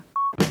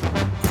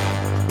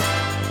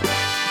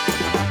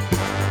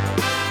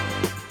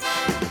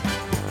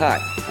Hi,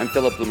 I'm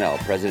Philip Blumel,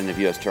 President of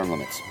U.S. Term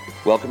Limits.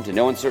 Welcome to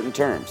No Uncertain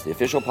Terms, the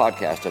official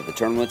podcast of the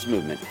Term Limits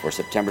movement for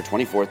September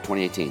 24th,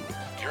 2018.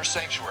 Your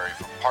sanctuary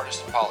from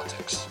partisan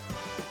politics.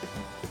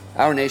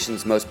 Our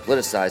nation's most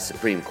politicized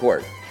Supreme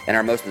Court and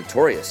our most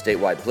notorious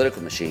statewide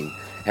political machine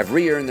have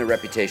re-earned their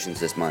reputations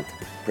this month,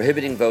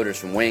 prohibiting voters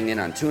from weighing in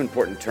on two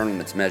important term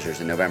limits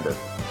measures in November.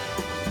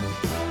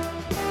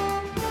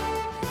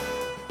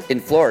 In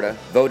Florida,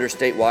 voters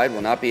statewide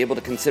will not be able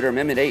to consider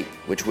Amendment 8,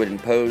 which would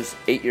impose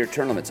 8-year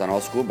term limits on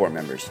all school board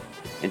members.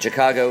 In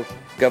Chicago,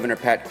 Governor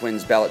Pat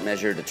Quinn's ballot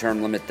measure to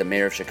term limit the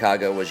mayor of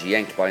Chicago was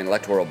yanked by an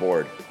electoral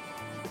board.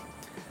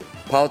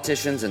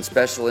 Politicians and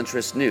special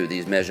interests knew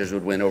these measures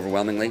would win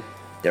overwhelmingly.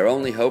 Their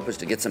only hope was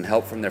to get some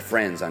help from their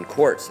friends on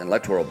courts and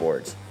electoral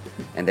boards,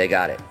 and they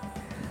got it.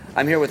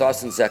 I'm here with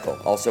Austin Zekel,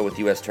 also with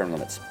U.S. Term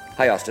Limits.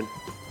 Hi, Austin.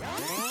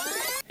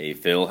 Hey,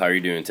 Phil. How are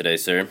you doing today,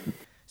 sir?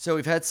 So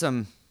we've had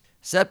some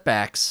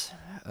setbacks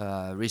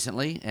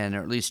recently, and or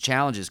at least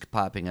challenges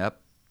popping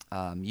up.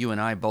 You and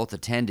I both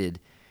attended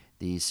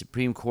the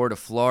Supreme Court of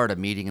Florida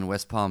meeting in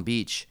West Palm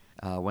Beach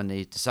when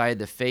they decided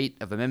the fate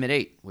of Amendment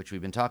 8, which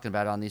we've been talking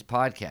about on these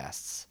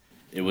podcasts.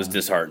 It was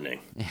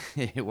disheartening.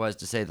 It was,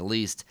 to say the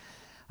least.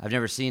 I've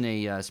never seen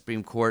a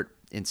Supreme Court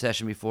in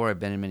session before. I've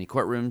been in many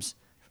courtrooms.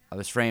 I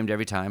was framed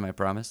every time, I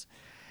promise.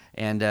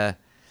 And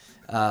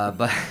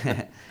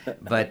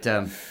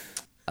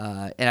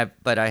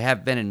but I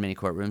have been in many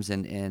courtrooms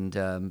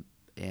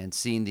and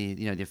seen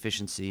the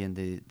efficiency and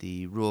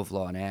the rule of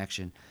law in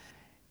action.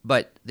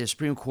 But the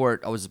Supreme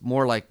Court was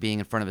more like being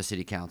in front of a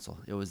city council.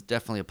 It was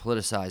definitely a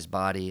politicized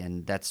body,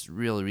 and that's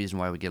really the reason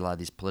why we get a lot of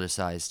these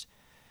politicized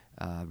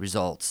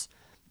results.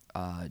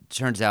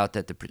 Turns out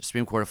that the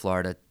Supreme Court of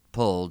Florida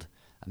pulled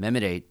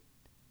Amendment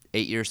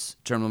 8 years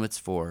term limits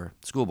for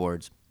school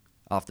boards,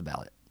 off the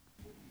ballot.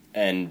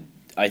 And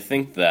I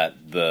think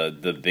that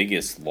the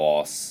biggest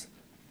loss,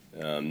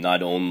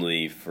 not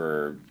only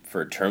for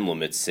term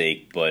limits'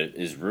 sake, but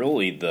is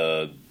really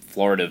the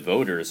Florida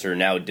voters who are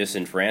now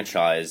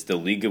disenfranchised. The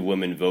League of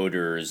Women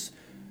Voters'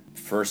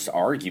 first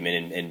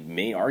argument and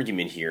main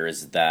argument here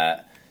is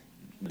that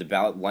the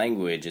ballot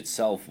language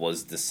itself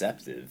was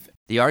deceptive.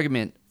 The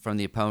argument from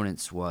the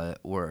opponents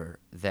were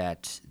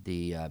that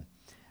the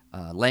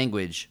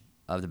language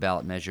of the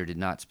ballot measure did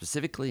not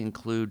specifically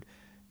include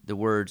the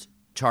words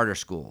charter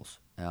schools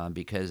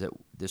because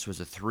this was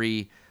a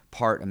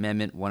three-part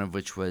amendment, one of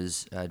which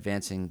was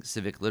advancing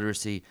civic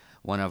literacy,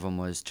 one of them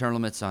was term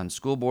limits on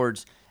school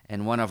boards,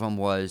 and one of them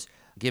was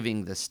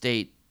giving the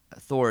state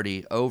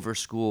authority over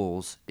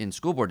schools in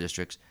school board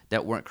districts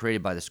that weren't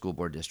created by the school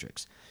board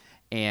districts.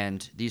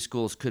 And these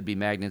schools could be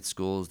magnet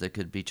schools, they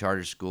could be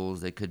charter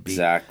schools, they could be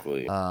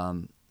exactly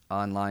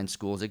online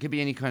schools, it could be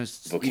any kind of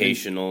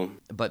vocational.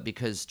 But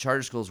because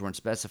charter schools weren't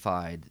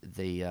specified,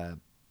 the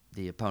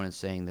opponents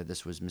saying that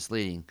this was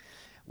misleading.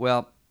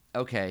 Well,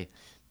 okay.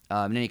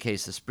 In any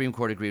case, the Supreme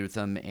Court agreed with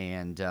them,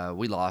 and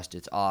we lost.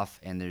 It's off,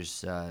 and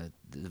there's the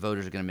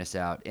voters are going to miss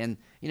out. And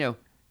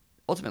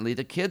ultimately,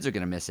 the kids are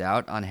going to miss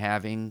out on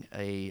having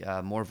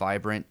a more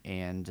vibrant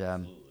and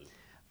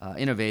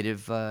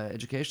innovative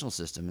educational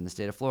system in the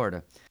state of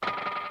Florida.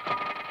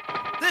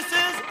 This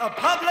is a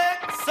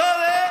public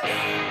service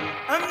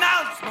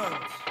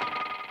announcement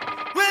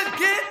with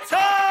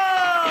guitar.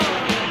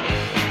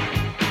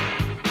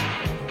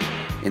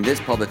 In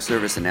this public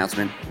service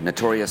announcement,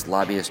 notorious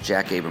lobbyist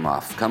Jack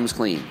Abramoff comes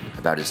clean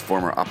about his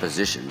former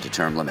opposition to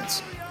term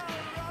limits.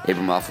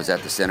 Abramoff was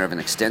at the center of an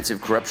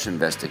extensive corruption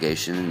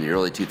investigation in the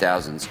early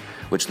 2000s,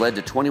 which led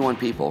to 21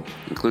 people,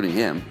 including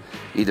him,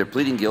 either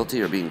pleading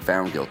guilty or being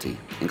found guilty,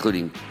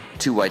 including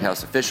 2 White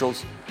House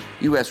officials,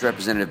 U.S.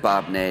 Representative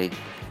Bob Ney,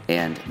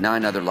 and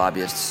 9 other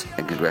lobbyists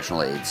and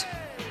congressional aides.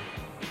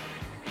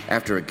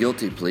 After a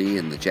guilty plea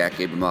in the Jack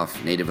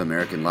Abramoff Native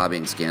American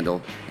lobbying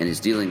scandal and his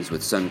dealings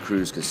with Sun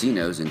Cruise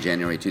casinos in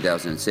January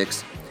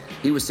 2006,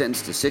 he was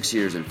sentenced to 6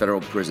 years in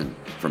federal prison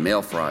for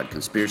mail fraud,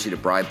 conspiracy to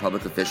bribe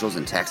public officials,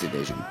 and tax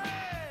evasion.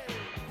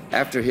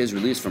 After his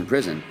release from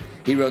prison,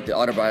 he wrote the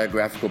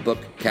autobiographical book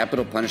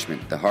Capital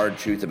Punishment: The Hard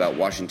Truth About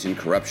Washington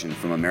Corruption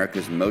from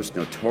America's Most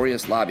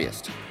Notorious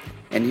Lobbyist.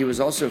 And he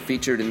was also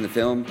featured in the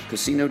film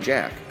Casino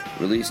Jack,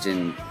 released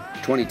in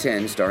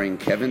 2010 starring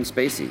Kevin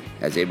Spacey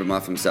as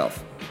Abramoff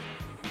himself.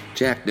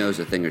 Jack knows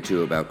a thing or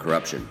two about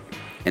corruption,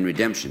 and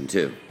redemption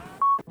too.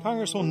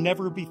 Congress will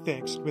never be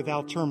fixed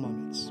without term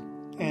limits,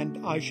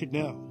 and I should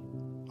know.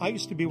 I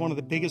used to be one of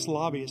the biggest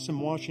lobbyists in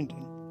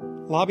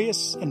Washington.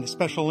 Lobbyists and the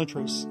special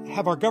interests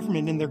have our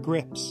government in their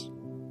grips.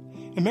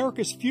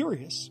 America's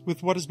furious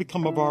with what has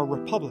become of our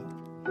republic,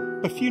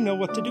 but few know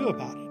what to do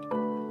about it.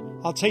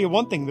 I'll tell you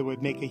one thing that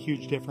would make a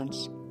huge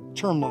difference: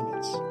 term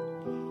limits.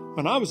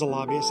 When I was a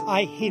lobbyist,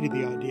 I hated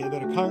the idea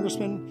that a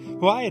congressman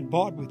who I had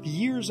bought with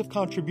years of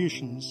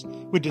contributions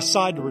would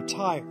decide to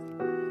retire.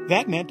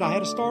 That meant I had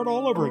to start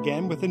all over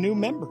again with a new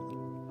member,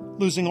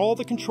 losing all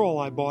the control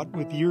I bought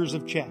with years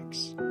of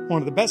checks.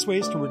 One of the best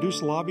ways to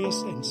reduce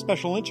lobbyists and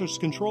special interest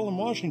control in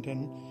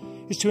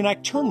Washington is to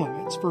enact term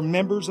limits for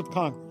members of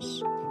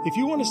Congress. If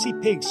you want to see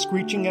pigs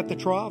screeching at the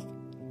trough,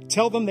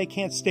 tell them they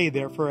can't stay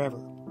there forever.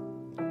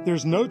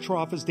 There's no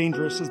trough as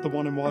dangerous as the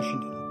one in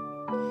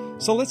Washington.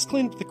 So let's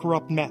clean up the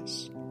corrupt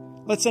mess.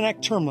 Let's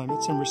enact term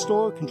limits and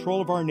restore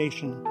control of our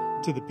nation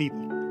to the people.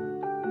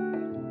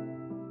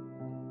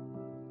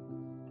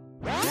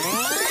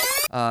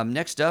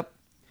 Next up,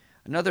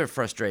 another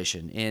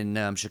frustration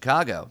in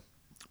Chicago.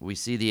 We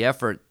see the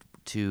effort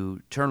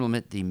to term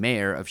limit the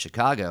mayor of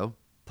Chicago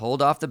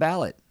pulled off the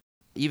ballot,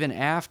 even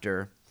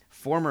after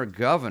former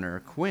Governor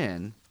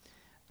Quinn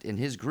and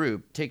his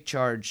group, Take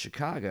Charge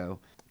Chicago,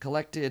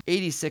 collected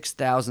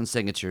 86,000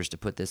 signatures to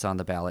put this on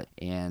the ballot,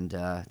 and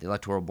the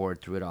Electoral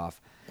Board threw it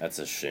off. That's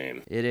a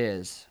shame. It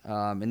is.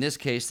 In this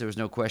case, there was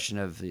no question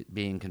of it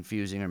being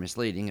confusing or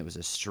misleading. It was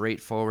a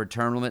straightforward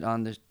term limit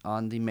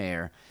on the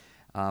mayor.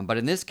 But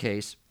in this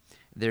case,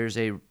 there's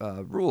a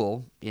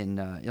rule in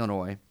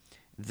Illinois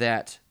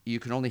that you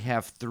can only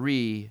have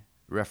 3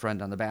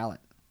 referenda on the ballot.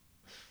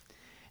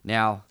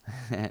 Now,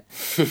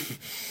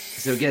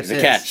 so get The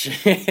this.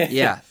 catch.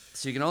 Yeah,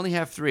 so you can only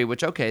have 3,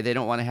 which, okay, they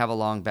don't want to have a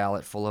long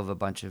ballot full of a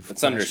bunch of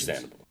It's questions.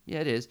 understandable. Yeah,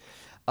 it is.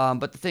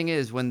 But the thing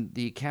is, when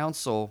the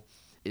council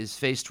is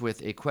faced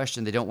with a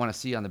question they don't want to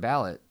see on the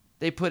ballot,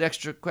 they put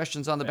extra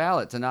questions on the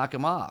ballot to knock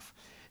them off.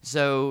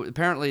 So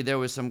apparently there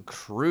was some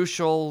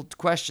crucial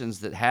questions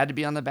that had to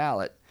be on the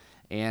ballot,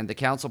 and the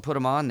council put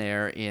them on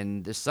there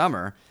in this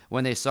summer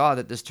when they saw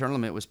that this term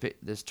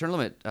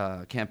limit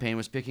campaign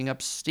was picking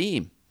up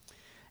steam.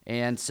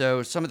 And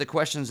so some of the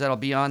questions that'll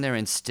be on there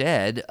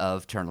instead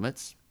of term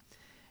limits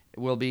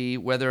will be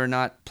whether or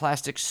not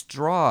plastic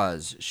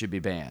straws should be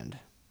banned,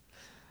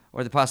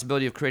 or the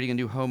possibility of creating a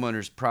new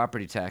homeowner's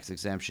property tax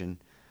exemption.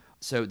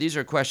 So these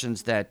are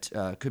questions that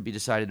could be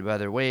decided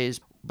other ways,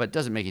 but it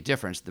doesn't make a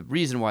difference. The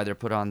reason why they're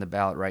put on the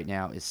ballot right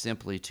now is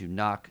simply to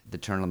knock the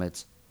term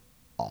limits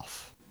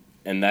off.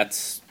 And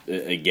that's,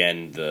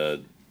 again,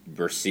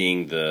 we're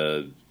seeing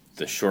the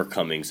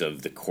shortcomings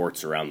of the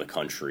courts around the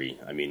country.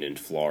 I mean, in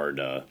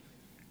Florida,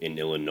 in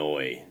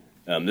Illinois.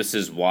 This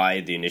is why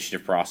the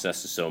initiative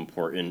process is so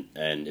important,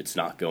 and it's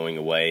not going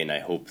away. And I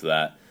hope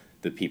that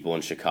the people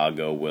in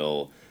Chicago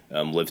will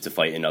live to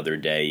fight another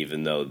day,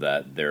 even though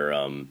that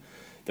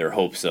their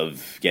hopes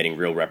of getting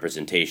real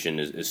representation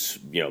is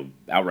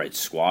outright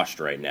squashed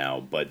right now.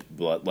 But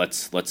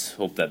let's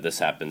hope that this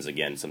happens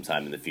again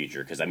sometime in the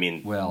future, because I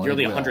mean, Well,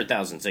 nearly it will.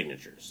 100,000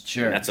 signatures.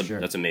 Sure,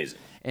 That's amazing.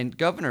 And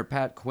Governor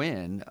Pat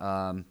Quinn,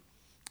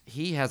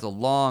 he has a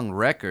long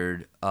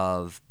record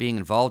of being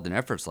involved in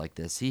efforts like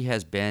this. He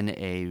has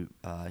been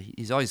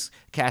he's always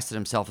casted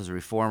himself as a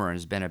reformer and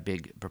has been a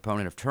big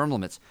proponent of term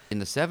limits. In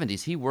the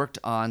 70s, he worked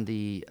on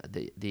the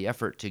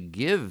effort to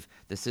give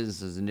the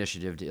Citizens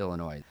Initiative to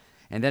Illinois.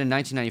 And then in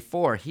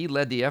 1994, he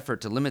led the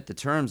effort to limit the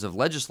terms of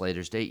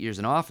legislators to 8 years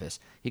in office.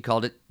 He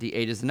called it the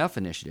 8 is Enough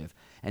Initiative.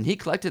 And he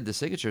collected the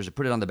signatures and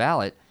put it on the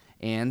ballot,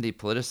 and the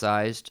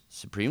politicized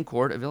Supreme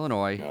Court of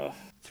Illinois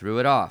threw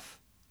it off.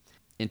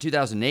 In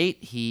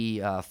 2008, he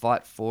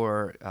fought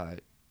for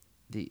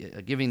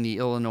giving the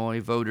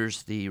Illinois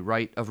voters the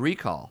right of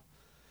recall,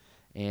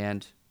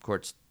 and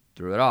courts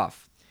threw it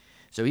off.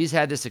 So he's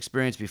had this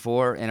experience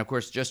before, and of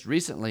course, just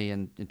recently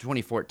in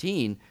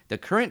 2014, the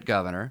current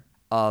governor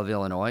of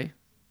Illinois,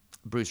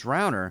 Bruce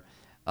Rauner,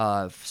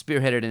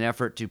 spearheaded an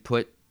effort to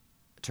put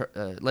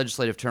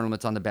legislative term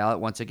limits on the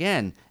ballot once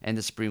again, and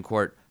the Supreme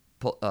Court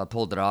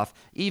pulled it off,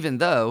 even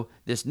though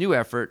this new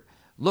effort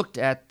looked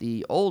at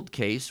the old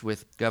case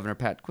with Governor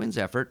Pat Quinn's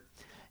effort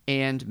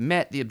and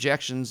met the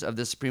objections of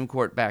the Supreme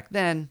Court back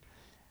then,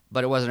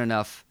 but it wasn't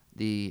enough.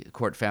 The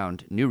court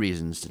found new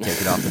reasons to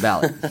take it off the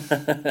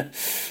ballot.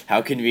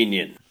 How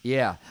convenient.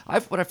 Yeah.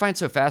 What I find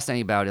so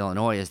fascinating about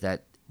Illinois is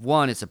that,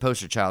 one, it's a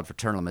poster child for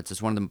term limits.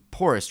 It's one of the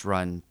poorest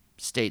run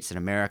states in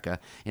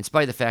America, in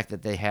spite of the fact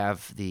that they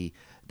have the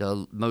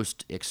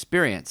most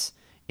experience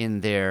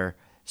in their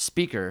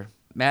speaker,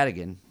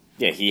 Madigan.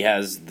 Yeah, he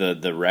has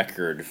the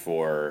record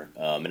for,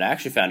 and I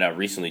actually found out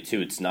recently,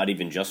 too, it's not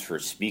even just for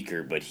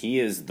speaker, but he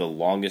is the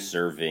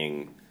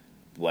longest-serving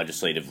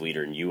legislative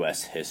leader in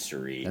U.S.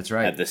 history. That's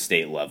right. At the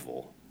state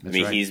level.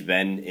 That's right. He's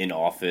been in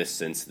office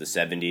since the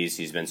 70s.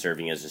 He's been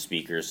serving as a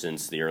speaker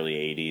since the early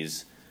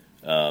 80s.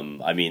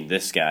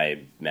 This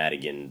guy,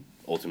 Madigan,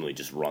 ultimately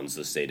just runs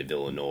the state of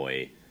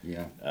Illinois.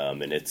 Yeah.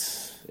 And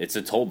it's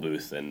a toll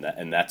booth,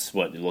 and that's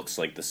what looks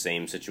like the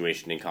same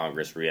situation in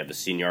Congress, where you have a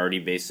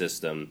seniority-based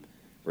system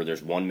where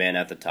there's one man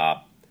at the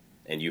top,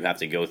 and you have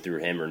to go through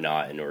him or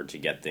not in order to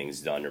get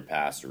things done or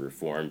passed or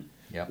reformed.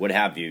 Yep. What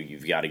have you,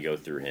 you've got to go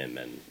through him.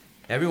 And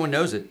Everyone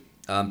knows it.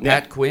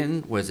 Pat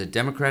Quinn was a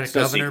Democratic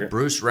governor. Secret.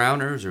 Bruce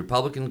Rauner was a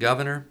Republican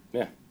governor.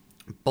 Yeah.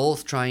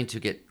 Both trying to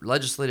get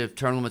legislative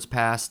term limits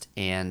passed,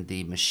 and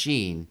the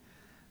machine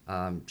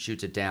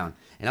shoots it down.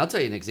 And I'll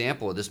tell you an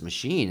example of this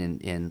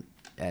machine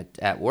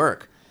at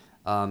work.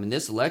 In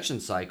this election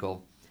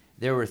cycle,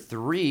 there were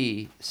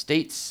 3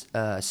 state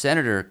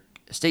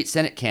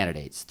Senate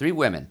candidates, 3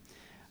 women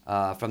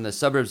from the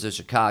suburbs of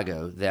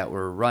Chicago that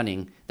are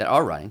running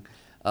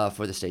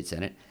for the state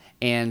Senate,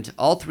 and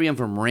all 3 of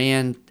them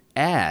ran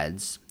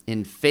ads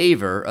in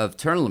favor of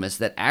term limits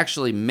that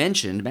actually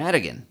mentioned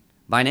Madigan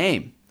by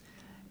name.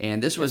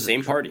 And this was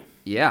Same party.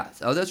 Yeah.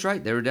 Oh, that's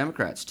right. They were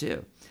Democrats,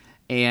 too.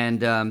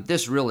 And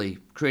this really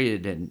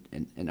created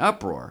an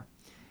uproar.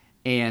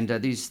 And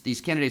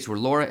these candidates were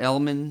Laura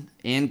Ellman,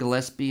 Ann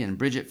Gillespie, and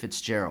Bridget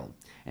Fitzgerald.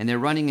 And they're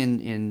running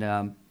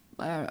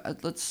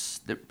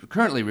they're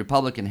currently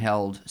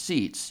Republican-held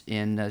seats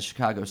in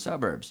Chicago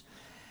suburbs.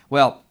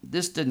 Well,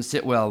 this didn't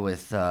sit well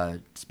with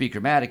Speaker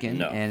Madigan,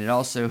 No. and it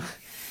also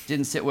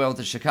didn't sit well with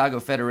the Chicago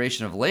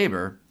Federation of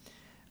Labor,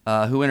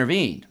 who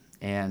intervened.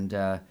 And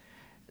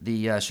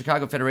the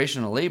Chicago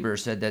Federation of Labor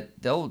said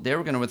that they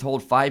were going to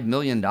withhold $5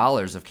 million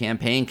of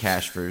campaign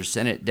cash for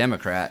Senate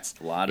Democrats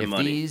A lot of if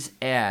money. these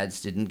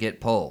ads didn't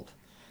get pulled.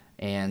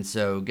 And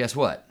so guess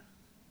what?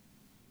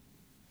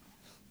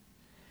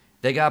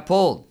 They got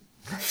pulled.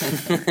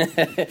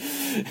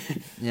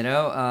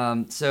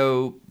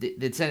 So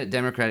the Senate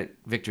Democratic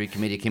Victory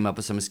Committee came up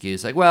with some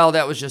excuse like, well,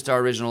 that was just our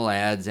original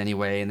ads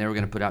anyway, and they were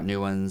going to put out new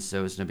ones,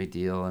 so it's no big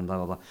deal, and blah,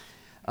 blah,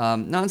 blah.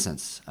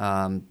 Nonsense.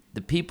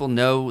 The people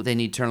know they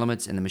need term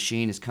limits, and the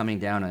machine is coming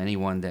down on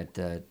anyone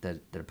that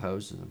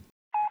opposes them.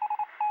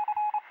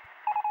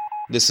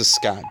 This is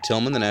Scott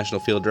Tillman, the National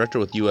Field Director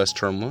with U.S.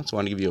 Term Limits. I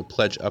want to give you a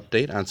pledge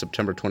update on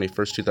September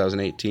 21st,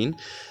 2018.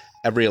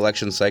 Every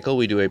election cycle,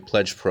 we do a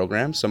pledge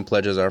program. Some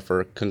pledges are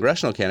for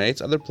congressional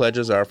candidates. Other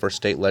pledges are for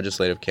state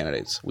legislative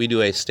candidates. We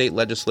do a state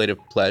legislative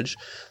pledge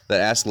that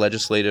asks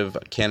legislative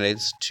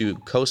candidates to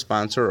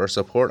co-sponsor or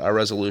support our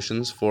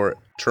resolutions for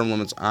term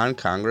limits on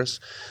Congress.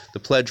 The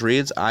pledge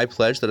reads, I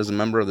pledge that as a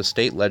member of the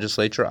state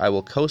legislature, I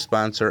will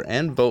co-sponsor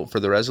and vote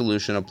for the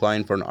resolution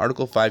applying for an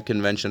Article 5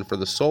 convention for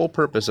the sole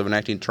purpose of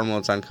enacting term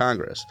limits on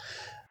Congress.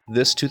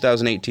 This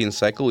 2018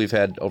 cycle, we've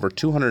had over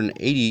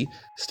 280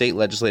 state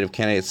legislative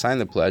candidates sign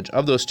the pledge.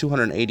 Of those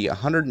 280,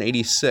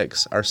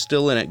 186 are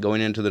still in it going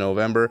into the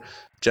November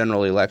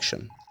general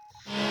election.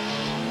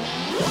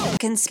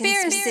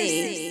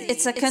 Conspiracy.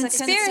 It's a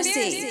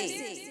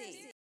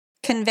conspiracy.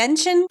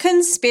 Convention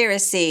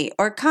Conspiracy,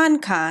 or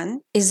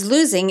CON-CON, is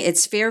losing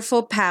its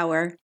fearful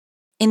power.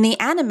 In the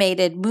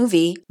animated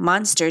movie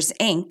Monsters,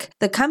 Inc.,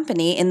 the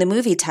company in the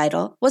movie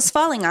title was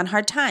falling on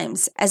hard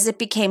times as it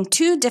became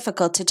too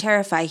difficult to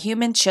terrify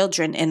human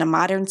children in a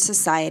modern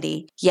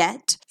society.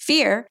 Yet,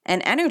 fear,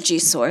 an energy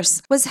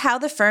source, was how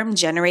the firm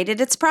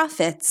generated its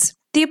profits.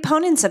 The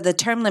opponents of the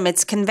term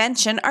limits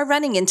convention are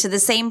running into the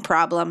same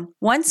problem.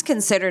 Once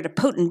considered a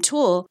potent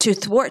tool to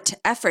thwart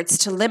efforts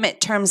to limit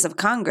terms of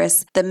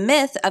Congress, the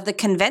myth of the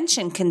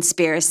convention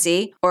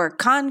conspiracy, or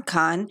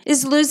CON-CON,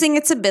 is losing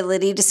its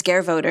ability to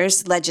scare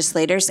voters,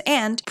 legislators,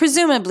 and,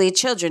 presumably,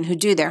 children who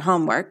do their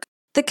homework.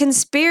 The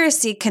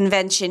conspiracy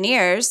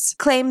conventioneers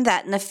claim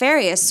that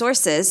nefarious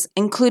sources,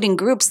 including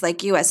groups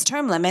like U.S.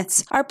 Term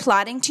Limits, are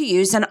plotting to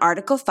use an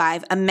Article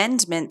 5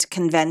 amendment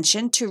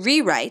convention to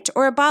rewrite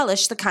or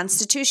abolish the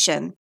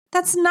Constitution.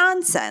 That's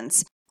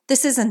nonsense.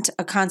 This isn't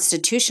a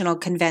constitutional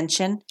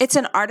convention. It's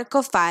an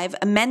Article 5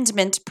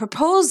 amendment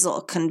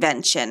proposal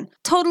convention.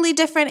 Totally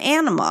different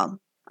animal.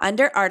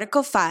 Under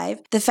Article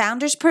 5, the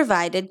founders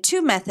provided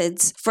two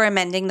methods for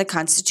amending the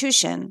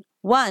Constitution.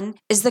 One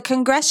is the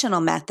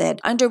congressional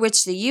method, under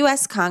which the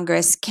U.S.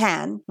 Congress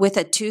can, with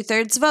a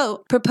 2/3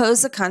 vote,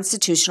 propose a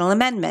constitutional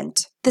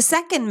amendment. The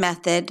second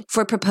method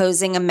for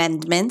proposing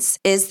amendments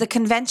is the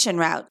convention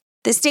route.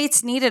 The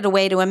states needed a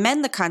way to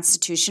amend the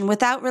Constitution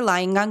without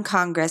relying on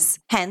Congress.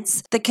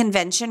 Hence, the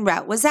convention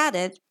route was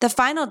added. The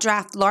final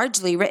draft,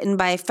 largely written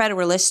by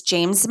Federalist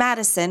James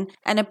Madison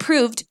and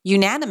approved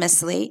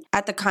unanimously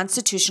at the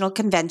Constitutional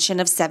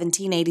Convention of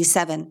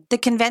 1787. The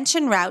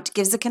convention route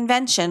gives a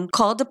convention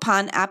called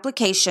upon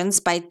applications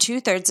by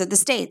 2/3 of the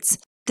states,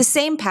 the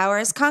same power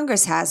as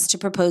Congress has to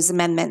propose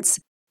amendments.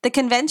 The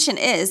convention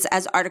is,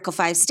 as Article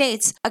 5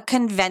 states, a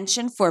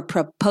convention for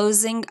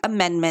proposing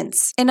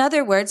amendments. In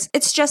other words,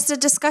 it's just a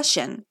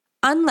discussion.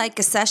 Unlike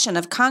a session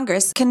of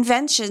Congress,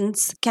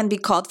 conventions can be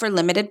called for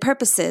limited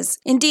purposes.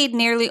 Indeed,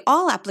 nearly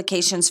all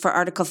applications for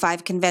Article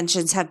 5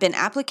 conventions have been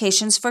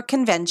applications for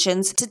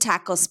conventions to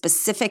tackle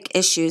specific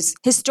issues.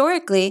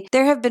 Historically,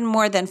 there have been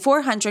more than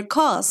 400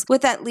 calls,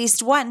 with at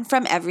least one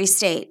from every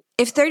state.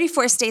 If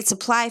 34 states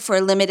apply for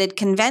a limited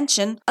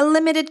convention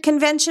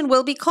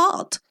will be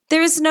called.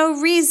 There is no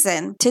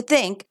reason to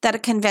think that a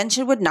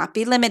convention would not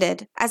be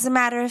limited. As a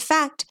matter of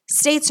fact,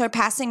 states are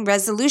passing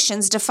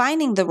resolutions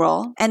defining the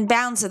role and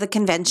bounds of the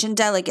convention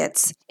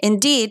delegates.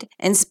 Indeed,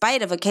 in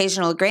spite of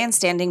occasional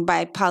grandstanding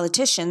by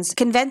politicians,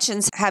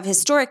 conventions have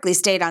historically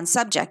stayed on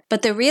subject,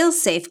 but the real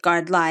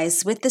safeguard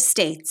lies with the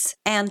states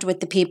and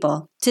with the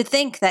people. To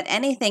think that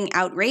anything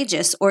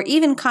outrageous or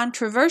even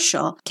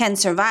controversial can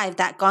survive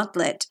that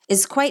gauntlet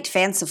is quite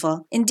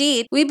fanciful.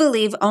 Indeed, we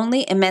believe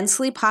only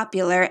immensely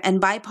popular and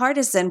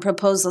bipartisan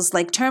proposals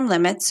like term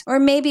limits or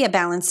maybe a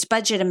balanced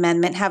budget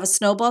amendment have a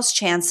snowball's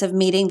chance of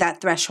meeting that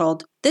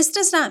threshold. This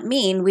does not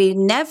mean we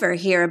never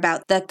hear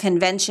about the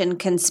convention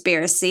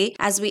conspiracy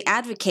as we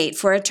advocate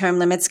for a term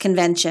limits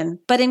convention.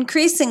 But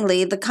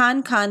increasingly, the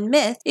CON-CON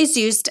myth is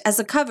used as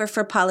a cover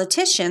for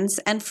politicians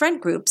and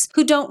front groups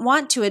who don't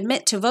want to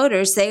admit to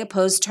voters they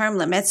oppose term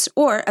limits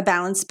or a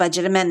balanced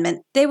budget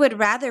amendment. They would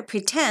rather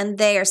pretend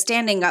they are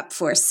standing up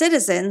for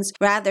citizens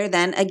rather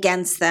than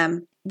against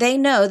them. They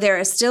know there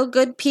are still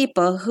good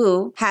people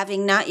who,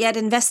 having not yet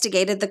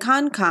investigated the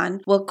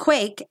CONCON, will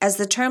quake as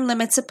the term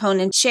limits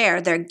opponents share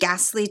their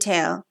ghastly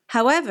tale.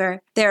 However,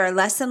 there are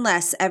less and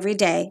less every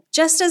day.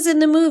 Just as in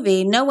the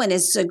movie, no one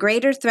is a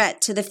greater threat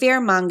to the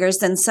fearmongers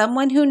than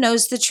someone who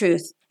knows the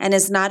truth and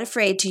is not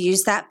afraid to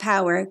use that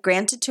power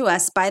granted to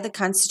us by the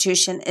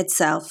Constitution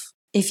itself.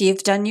 If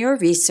you've done your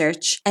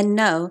research and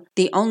know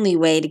the only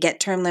way to get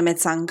term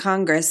limits on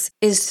Congress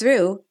is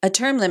through a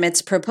term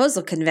limits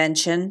proposal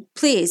convention,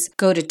 please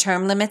go to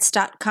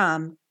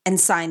termlimits.com and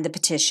sign the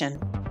petition.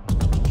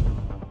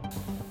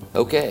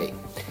 Okay,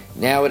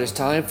 now it is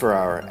time for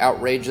our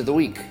Outrage of the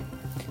Week.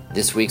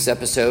 This week's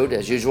episode,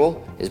 as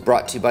usual, is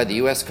brought to you by the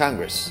U.S.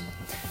 Congress.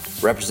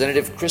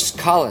 Representative Chris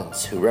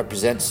Collins, who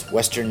represents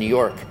Western New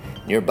York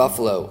near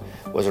Buffalo,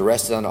 was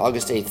arrested on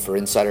August 8th for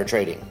insider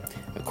trading.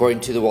 According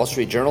to the Wall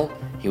Street Journal,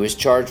 he was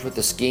charged with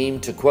a scheme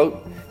to,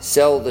 quote,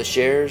 sell the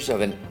shares of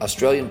an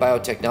Australian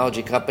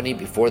biotechnology company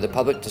before the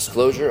public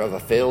disclosure of a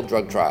failed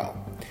drug trial.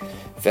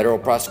 Federal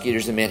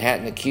prosecutors in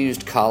Manhattan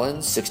accused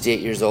Collins, 68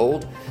 years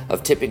old,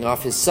 of tipping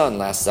off his son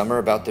last summer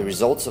about the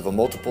results of a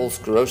multiple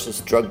sclerosis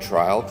drug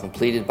trial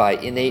completed by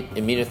Innate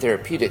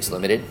Immunotherapeutics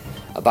Limited,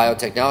 a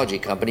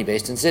biotechnology company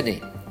based in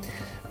Sydney.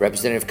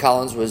 Representative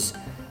Collins was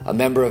a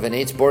member of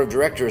Innate's board of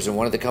directors and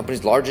one of the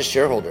company's largest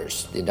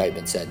shareholders, the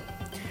indictment said.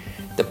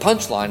 The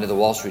punchline of the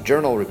Wall Street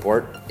Journal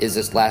report is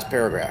this last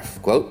paragraph,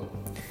 quote,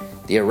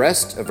 the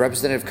arrest of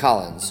Representative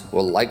Collins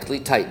will likely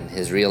tighten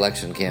his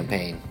re-election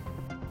campaign.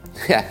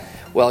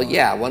 Well,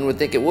 yeah, one would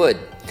think it would.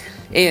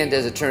 And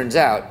as it turns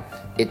out,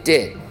 it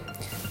did.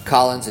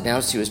 Collins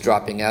announced he was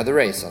dropping out of the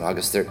race on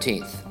August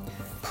 13th.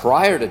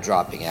 Prior to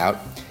dropping out,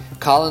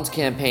 Collins'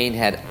 campaign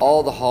had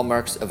all the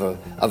hallmarks of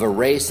a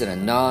race in a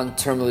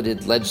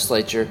non-term-limited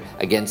legislature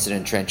against an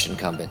entrenched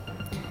incumbent.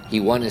 He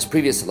won his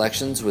previous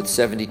elections with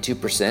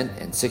 72%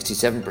 and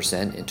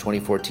 67% in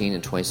 2014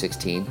 and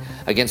 2016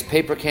 against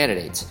paper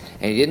candidates,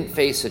 and he didn't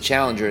face a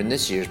challenger in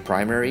this year's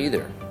primary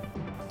either.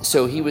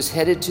 So he was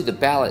headed to the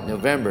ballot in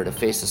November to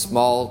face a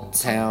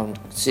small-town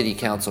city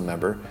council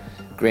member,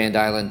 Grand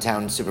Island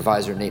Town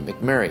Supervisor Nate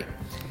McMurray.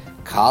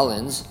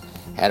 Collins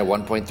had a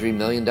 $1.3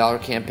 million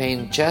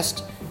campaign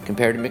chest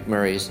compared to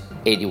McMurray's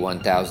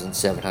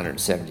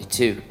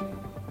 $81,772.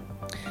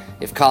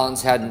 If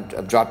Collins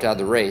hadn't dropped out of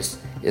the race,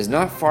 it is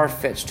not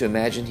far-fetched to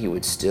imagine he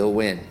would still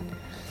win.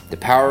 The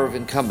power of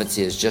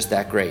incumbency is just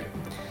that great.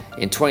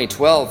 In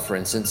 2012, for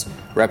instance,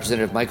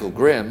 Representative Michael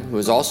Grimm, who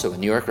is also a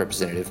New York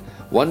representative,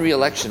 won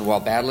re-election while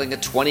battling a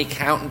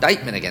 20-count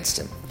indictment against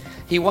him.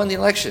 He won the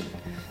election,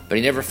 but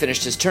he never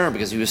finished his term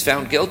because he was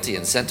found guilty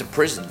and sent to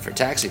prison for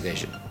tax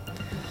evasion.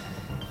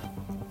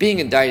 Being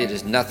indicted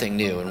is nothing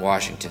new in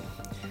Washington.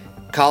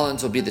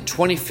 Collins will be the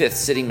 25th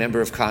sitting member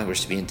of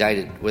Congress to be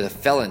indicted with a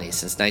felony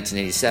since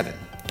 1987,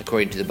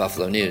 according to the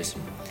Buffalo News.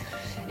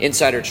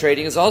 Insider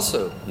trading is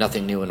also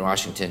nothing new in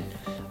Washington.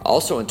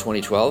 Also in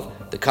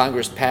 2012, the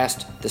Congress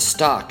passed the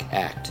STOCK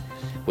Act,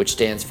 which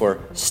stands for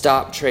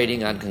Stop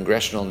Trading on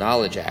Congressional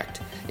Knowledge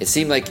Act. It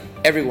seemed like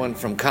everyone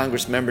from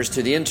Congress members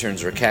to the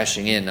interns were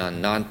cashing in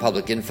on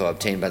non-public info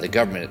obtained by the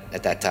government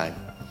at that time.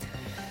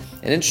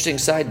 An interesting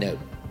side note,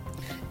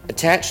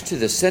 attached to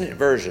the Senate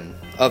version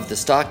of the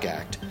STOCK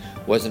Act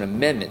was an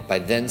amendment by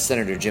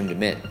then-Senator Jim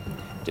DeMint.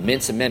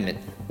 DeMint's amendment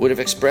would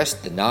have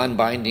expressed the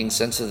non-binding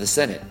sense of the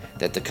Senate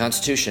that the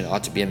Constitution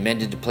ought to be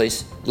amended to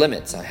place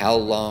limits on how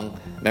long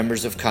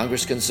members of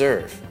Congress can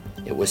serve.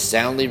 It was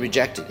soundly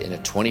rejected in a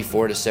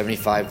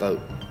 24-75 vote.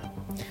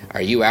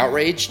 Are you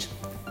outraged?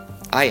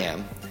 I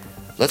am.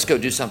 Let's go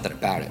do something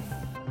about it.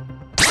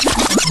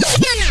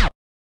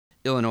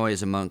 Illinois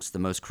is amongst the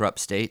most corrupt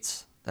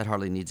states. That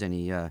hardly needs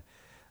any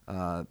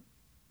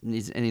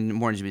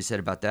more to be said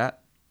about that.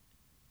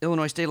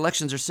 Illinois state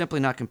elections are simply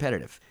not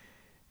competitive.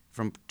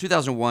 From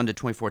 2001 to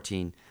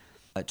 2014,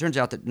 it turns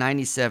out that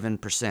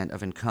 97%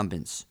 of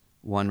incumbents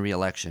won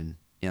re-election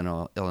in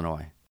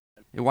Illinois.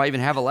 Why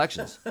even have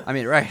elections? I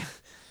mean, right?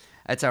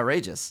 That's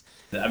outrageous.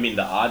 I mean,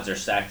 the odds are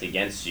stacked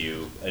against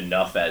you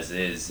enough as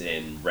is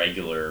in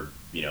regular,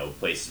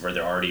 places where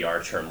there already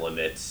are term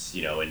limits,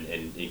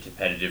 in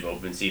competitive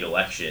open seat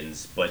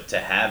elections. But to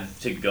have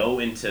to go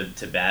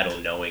into battle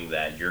knowing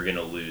that you're going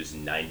to lose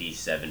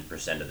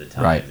 97% of the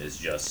time is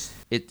just...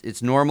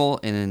 It's normal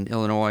in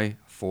Illinois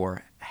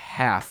for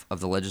half of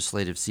the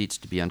legislative seats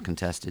to be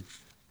uncontested.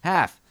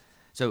 Half.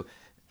 So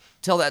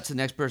tell that to the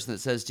next person that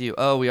says to you,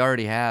 oh, we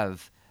already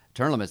have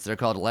term limits. They're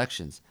called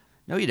elections.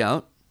 No, you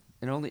don't.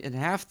 And only in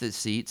half the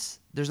seats,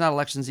 there's not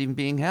elections even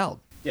being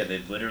held. Yeah, they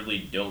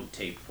literally don't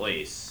take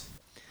place.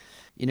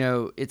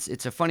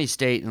 It's a funny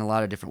state in a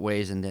lot of different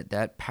ways, and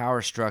that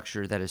power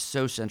structure that is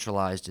so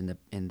centralized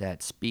in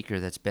that speaker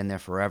that's been there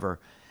forever.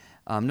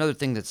 Another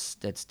thing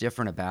that's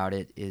different about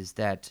it is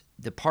that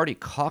the party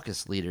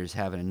caucus leaders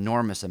have an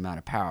enormous amount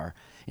of power.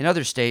 In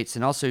other states,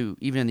 and also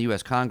even in the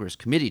U.S. Congress,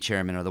 committee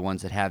chairmen are the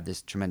ones that have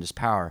this tremendous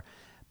power.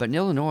 But in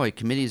Illinois,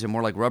 committees are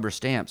more like rubber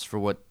stamps for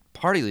what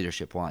party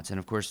leadership wants. And,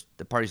 of course,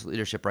 the party's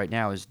leadership right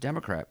now is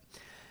Democrat.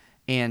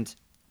 And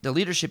the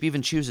leadership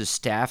even chooses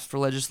staffs for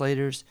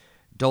legislators,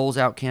 doles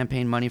out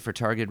campaign money for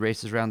targeted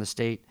races around the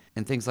state,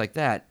 and things like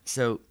that.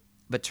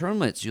 But term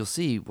limits, you'll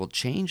see, will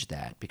change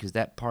that because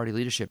that party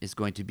leadership is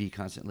going to be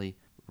constantly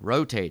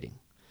rotating.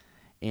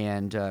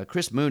 And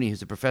Chris Mooney,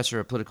 who's a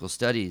professor of political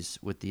studies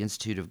with the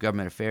Institute of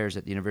Government Affairs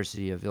at the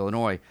University of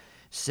Illinois,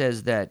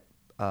 says that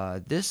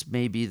this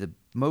may be the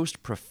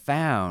most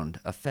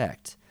profound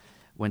effect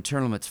when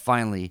term limits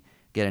finally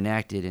get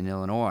enacted in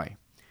Illinois,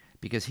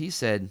 because he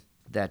said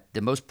that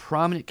the most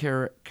prominent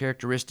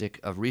characteristic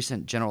of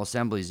recent General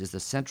Assemblies is the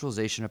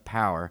centralization of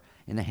power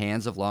in the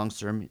hands of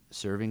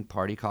long-serving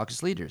party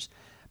caucus leaders.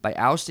 By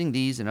ousting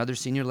these and other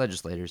senior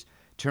legislators,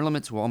 term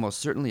limits will almost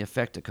certainly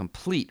affect a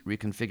complete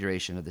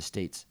reconfiguration of the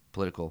state's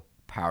political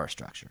power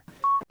structure.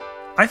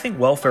 I think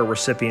welfare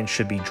recipients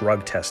should be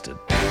drug tested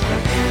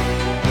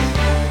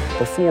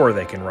before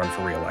they can run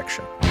for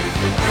re-election.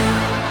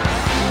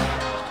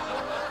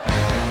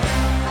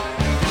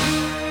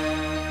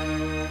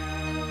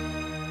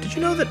 Did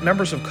you know that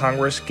members of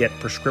Congress get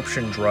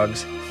prescription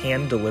drugs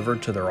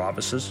hand-delivered to their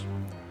offices?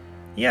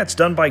 Yeah, it's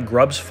done by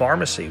Grubbs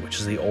Pharmacy, which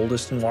is the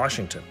oldest in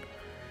Washington.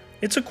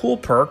 It's a cool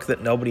perk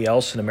that nobody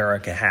else in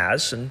America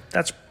has, and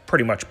that's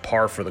pretty much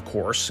par for the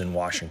course in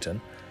Washington.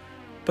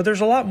 But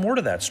there's a lot more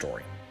to that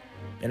story,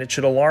 and it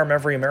should alarm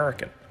every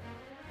American.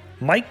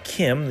 Mike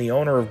Kim, the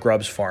owner of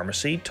Grubbs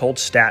Pharmacy, told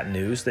Stat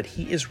News that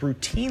he is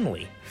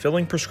routinely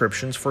filling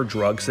prescriptions for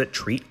drugs that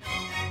treat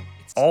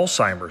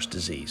Alzheimer's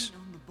disease.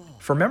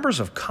 For members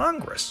of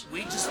Congress,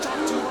 we just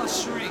talked to our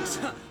shrinks.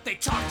 They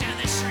talk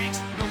down the shrinks.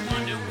 No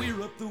wonder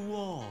we're up the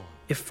wall.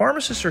 If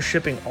pharmacists are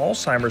shipping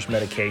Alzheimer's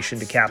medication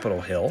to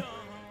Capitol Hill,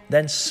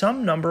 then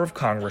some number of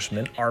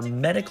congressmen are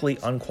medically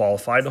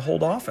unqualified to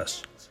hold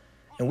office.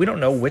 And we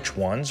don't know which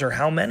ones or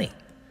how many.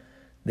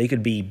 They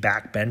could be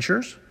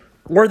backbenchers,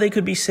 or they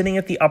could be sitting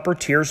at the upper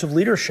tiers of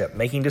leadership,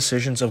 making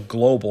decisions of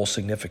global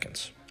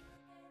significance.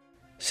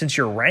 Since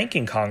your rank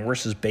in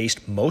Congress is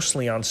based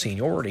mostly on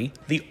seniority,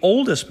 the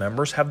oldest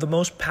members have the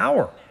most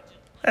power.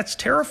 That's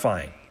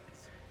terrifying.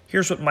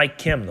 Here's what Mike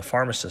Kim, the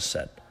pharmacist,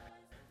 said.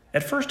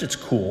 At first it's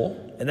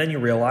cool, and then you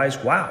realize,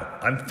 wow,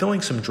 I'm filling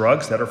some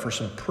drugs that are for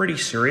some pretty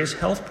serious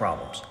health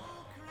problems.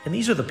 And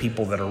these are the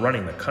people that are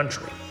running the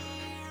country.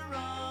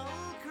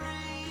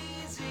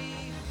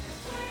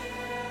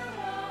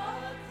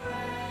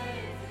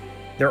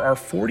 There are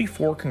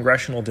 44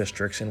 congressional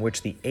districts in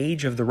which the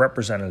age of the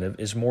representative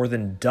is more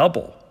than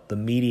double the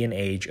median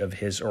age of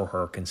his or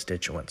her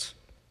constituents.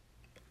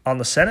 On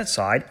the Senate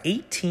side,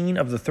 18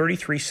 of the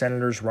 33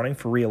 senators running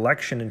for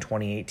re-election in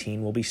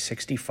 2018 will be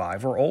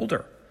 65 or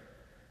older.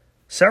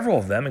 Several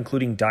of them,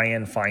 including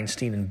Dianne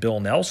Feinstein and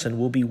Bill Nelson,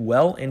 will be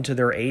well into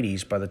their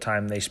 80s by the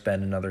time they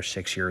spend another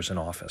 6 years in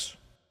office.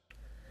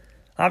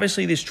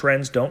 Obviously, these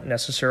trends don't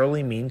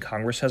necessarily mean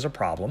Congress has a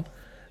problem.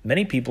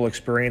 Many people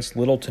experience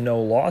little to no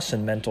loss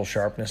in mental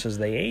sharpness as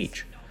they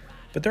age,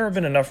 but there have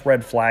been enough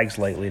red flags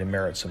lately to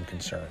merit some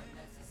concern.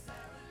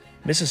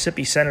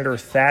 Mississippi Senator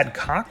Thad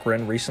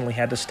Cochran recently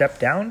had to step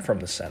down from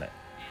the Senate,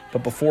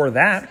 but before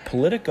that,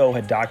 Politico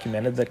had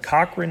documented that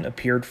Cochran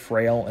appeared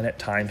frail and at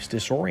times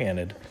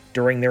disoriented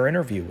during their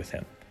interview with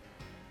him.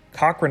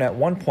 Cochran at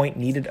one point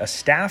needed a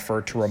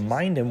staffer to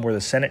remind him where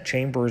the Senate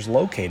chamber is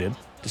located,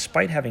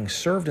 despite having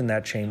served in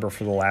that chamber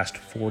for the last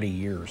 40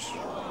 years.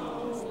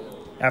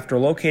 After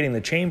locating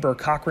the chamber,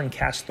 Cochran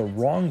cast the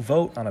wrong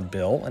vote on a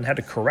bill and had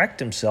to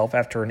correct himself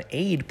after an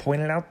aide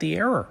pointed out the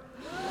error.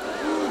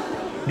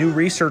 New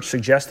research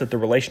suggests that the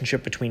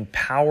relationship between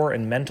power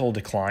and mental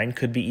decline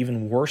could be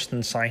even worse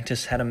than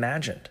scientists had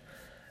imagined.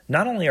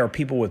 Not only are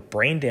people with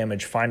brain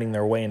damage finding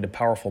their way into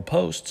powerful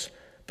posts,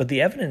 but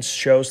the evidence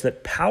shows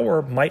that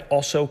power might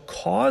also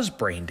cause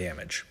brain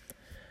damage.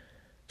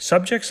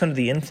 Subjects under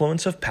the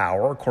influence of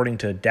power, according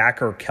to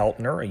Dacher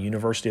Keltner, a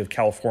University of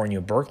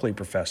California, Berkeley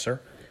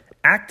professor,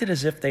 acted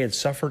as if they had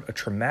suffered a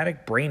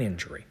traumatic brain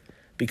injury,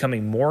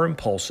 becoming more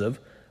impulsive,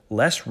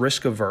 less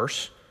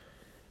risk-averse,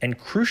 and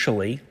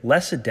crucially,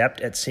 less adept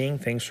at seeing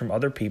things from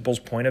other people's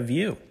point of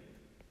view.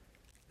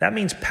 That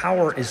means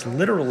power is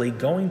literally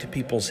going to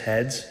people's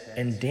heads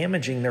and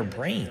damaging their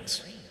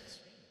brains.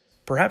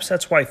 Perhaps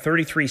that's why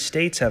 33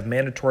 states have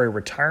mandatory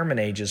retirement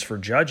ages for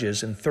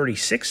judges and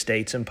 36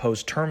 states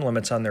impose term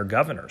limits on their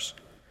governors.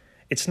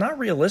 It's not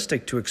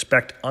realistic to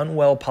expect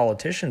unwell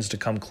politicians to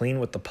come clean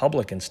with the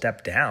public and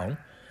step down,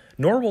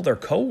 nor will their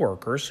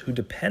co-workers, who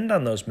depend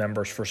on those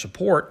members for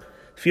support,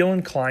 feel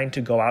inclined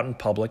to go out in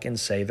public and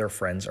say their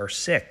friends are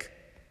sick.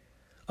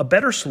 A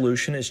better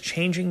solution is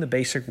changing the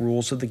basic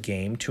rules of the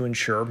game to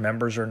ensure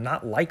members are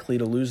not likely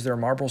to lose their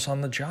marbles on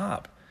the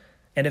job,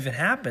 and if it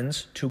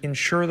happens, to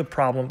ensure the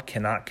problem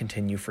cannot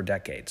continue for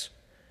decades.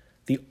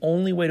 The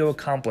only way to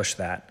accomplish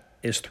that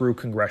is through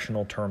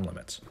congressional term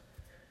limits.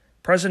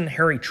 President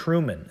Harry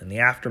Truman, in the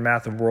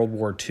aftermath of World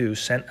War II,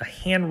 sent a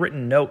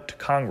handwritten note to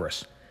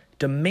Congress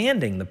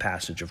demanding the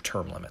passage of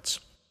term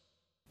limits.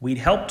 We'd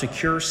help to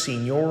cure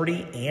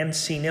seniority and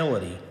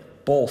senility,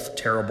 both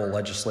terrible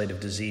legislative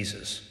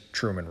diseases,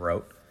 Truman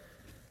wrote.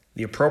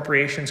 The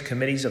appropriations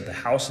committees of the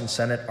House and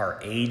Senate are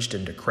aged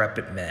and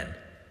decrepit men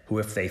who,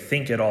 if they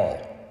think at all,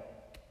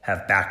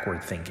 have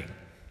backward thinking.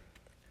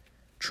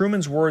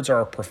 Truman's words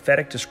are a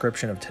prophetic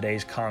description of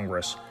today's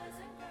Congress,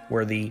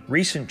 where the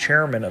recent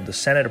chairman of the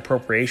Senate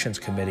Appropriations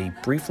Committee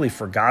briefly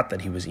forgot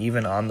that he was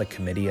even on the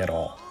committee at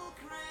all.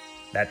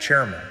 That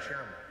chairman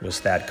was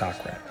Thad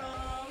Cochran.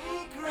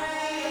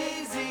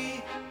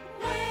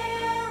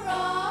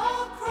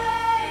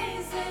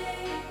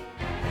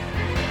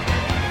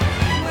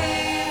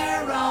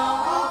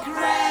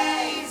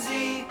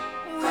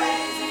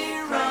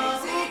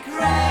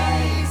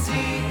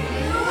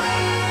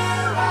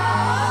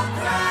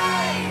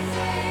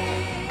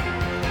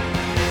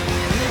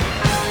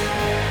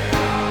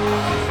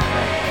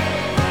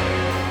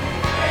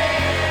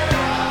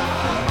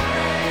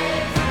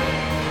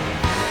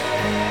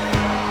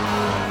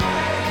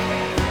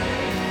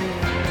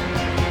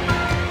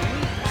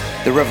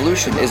 The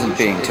revolution isn't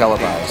being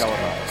televised.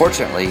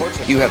 Fortunately,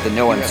 you have the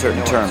No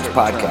Uncertain Terms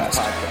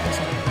podcast.